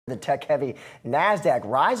The tech-heavy NASDAQ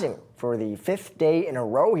rising for the fifth day in a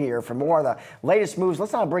row here. For more on the latest moves,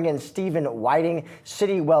 let's now bring in Steven Wieting,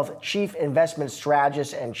 Citi Wealth Chief Investment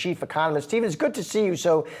Strategist and Chief Economist. Steven, it's good to see you.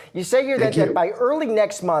 So you say here that by early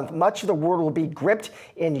next month, much of the world will be gripped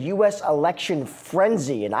in U.S. election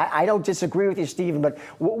frenzy. And I don't disagree with you, Steven, but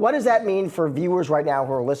what does that mean for viewers right now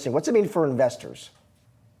who are listening? What's it mean for investors?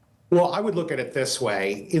 Well, I would look at it this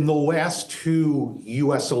way. In the last two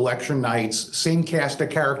U.S. election nights, same cast of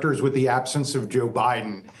characters with the absence of Joe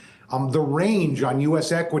Biden, the range on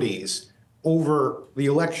U.S. equities over the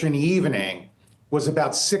election evening was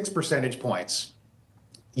about 6 percentage points.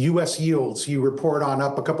 U.S. yields, you report on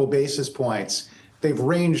up a couple basis points. They've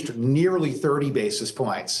ranged nearly 30 basis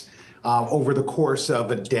points over the course of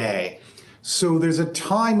a day. So there's a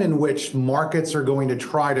time in which markets are going to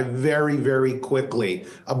try to very, very quickly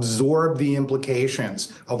absorb the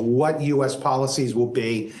implications of what U.S. policies will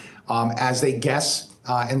be as they guess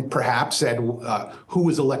and perhaps at who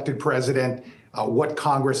is elected president, what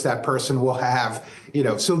Congress that person will have.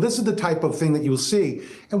 So this is the type of thing that you'll see.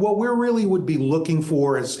 And what we really would be looking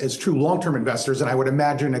for as true long-term investors, and I would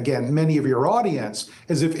imagine, again, many of your audience,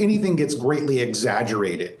 is if anything gets greatly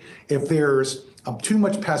exaggerated. If there's too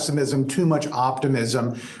much pessimism, too much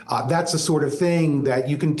optimism, that's the sort of thing that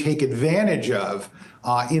you can take advantage of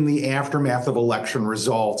in the aftermath of election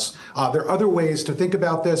results. There are other ways to think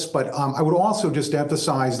about this, but I would also just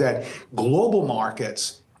emphasize that global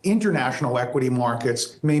markets, international equity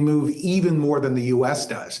markets, may move even more than the U.S.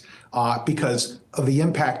 does because of the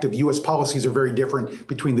impact of U.S. policies are very different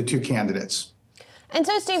between the two candidates. And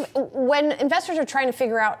so, Steve, when investors are trying to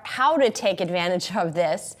figure out how to take advantage of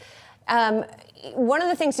this, one of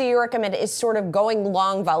the things that you recommend is sort of going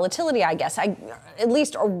long volatility, I guess, at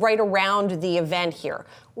least right around the event here.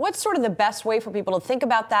 What's sort of the best way for people to think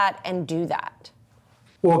about that and do that?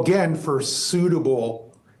 Well, again, for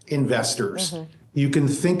suitable investors, you can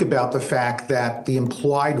think about the fact that the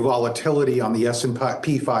implied volatility on the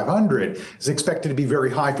S&P 500 is expected to be very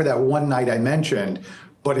high for that one night I mentioned,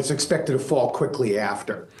 but it's expected to fall quickly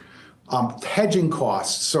after. Hedging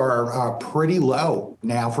costs are pretty low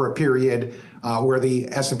now for a period where the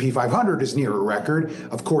S&P 500 is near a record.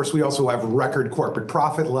 Of course, we also have record corporate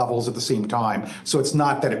profit levels at the same time. So it's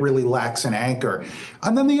not that it really lacks an anchor.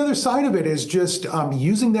 And then the other side of it is just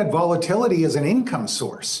using that volatility as an income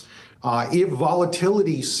source. If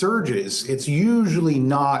volatility surges, it's usually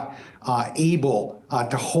not able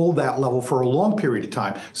to hold that level for a long period of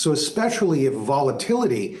time. So especially if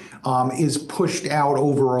volatility is pushed out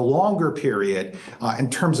over a longer period in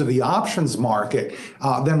terms of the options market,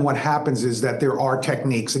 then what happens is that there are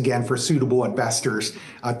techniques, again, for suitable investors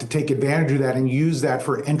to take advantage of that and use that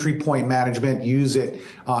for entry point management, use it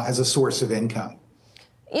as a source of income.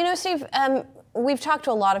 You know, Steve, we've talked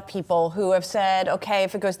to a lot of people who have said, okay,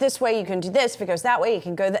 if it goes this way, you can do this. If it goes that way,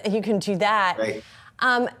 you can do that. Right.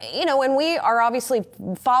 And we are obviously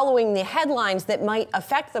following the headlines that might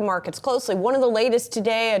affect the markets closely. One of the latest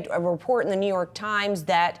today, a report in the New York Times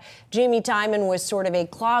that Jamie Dimon was sort of a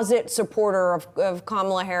closet supporter of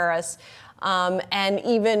Kamala Harris. And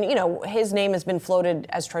even, his name has been floated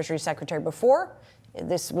as Treasury Secretary before.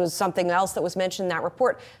 This was something else that was mentioned in that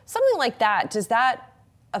report. Something like that, does that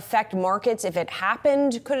affect markets? If it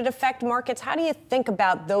happened, could it affect markets? How do you think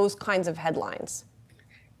about those kinds of headlines?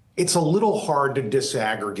 It's a little hard to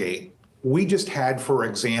disaggregate. We just had, for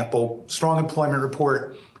example, strong employment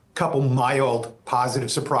report, couple mild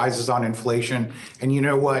positive surprises on inflation. And you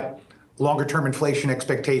know what? Longer term inflation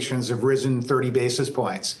expectations have risen 30 basis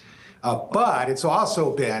points. But it's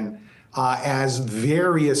also been as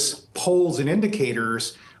various polls and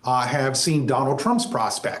indicators have seen Donald Trump's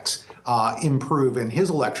prospects improve in his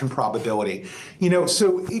election probability.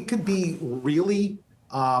 So it could be really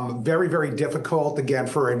very, very difficult, again,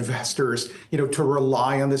 for investors, to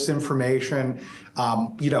rely on this information,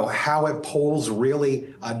 how it polls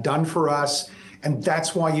really done for us. And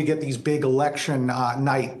that's why you get these big election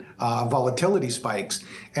night volatility spikes.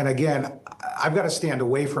 And again, I've got to stand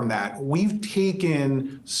away from that. We've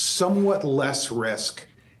taken somewhat less risk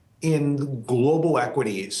in global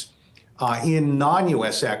equities, in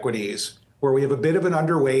non-U.S. equities, where we have a bit of an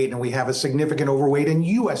underweight and we have a significant overweight in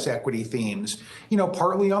U.S. equity themes,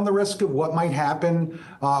 partly on the risk of what might happen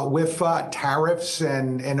with tariffs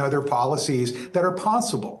and other policies that are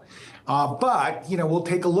possible. But we'll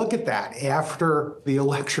take a look at that after the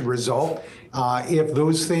election result. If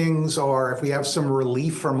those things are, if we have some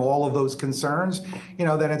relief from all of those concerns,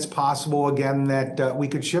 then it's possible, again, that we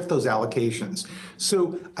could shift those allocations.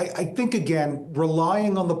 So I think, again,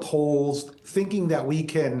 relying on the polls, thinking that we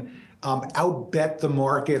can outbet the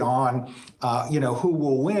market on, who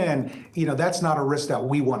will win, that's not a risk that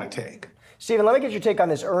we want to take. Steven, let me get your take on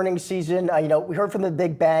this earnings season. We heard from the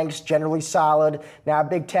big banks, generally solid. Now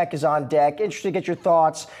big tech is on deck. Interested to get your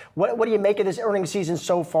thoughts. What do you make of this earnings season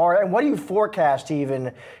so far? And what do you forecast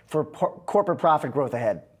even for corporate profit growth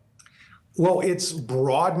ahead? Well, it's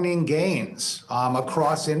broadening gains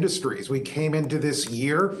across industries. We came into this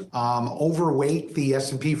year overweight the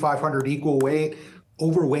S&P 500 equal weight,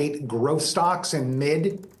 overweight growth stocks and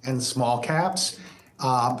mid and small caps.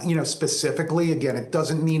 Specifically, again, it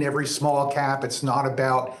doesn't mean every small cap. It's not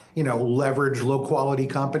about, leverage low quality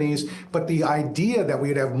companies. But the idea that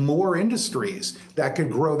we'd have more industries that could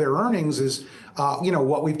grow their earnings is,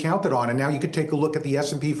 what we've counted on. And now you could take a look at the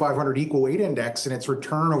S&P 500 equal weight index and its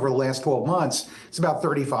return over the last 12 months. It's about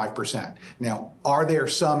 35%. Now, are there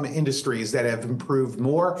some industries that have improved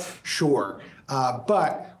more? Sure.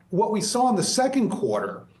 But what we saw in the second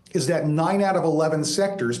quarter is that 9 out of 11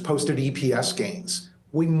 sectors posted EPS gains.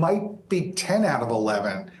 We might be 10 out of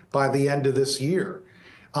 11 by the end of this year.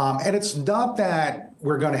 And it's not that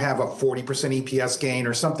we're going to have a 40% EPS gain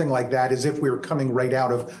or something like that as if we were coming right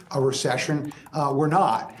out of a recession. We're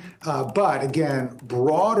not. But again,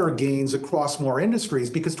 broader gains across more industries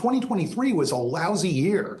because 2023 was a lousy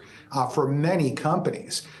year for many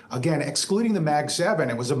companies. Again, excluding the Mag 7,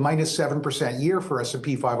 it was a minus 7% year for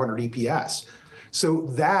S&P 500 EPS. So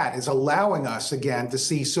that is allowing us, again, to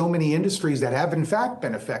see so many industries that have, in fact,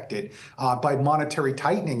 been affected by monetary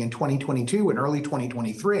tightening in 2022 and early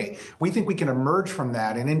 2023. We think we can emerge from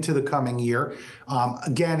that and into the coming year.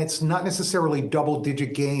 Again, it's not necessarily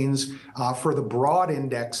double-digit gains for the broad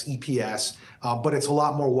index EPS, but it's a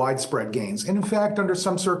lot more widespread gains. And in fact, under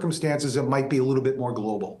some circumstances, it might be a little bit more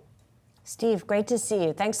global. Steve, great to see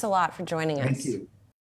you. Thanks a lot for joining us. Thank you.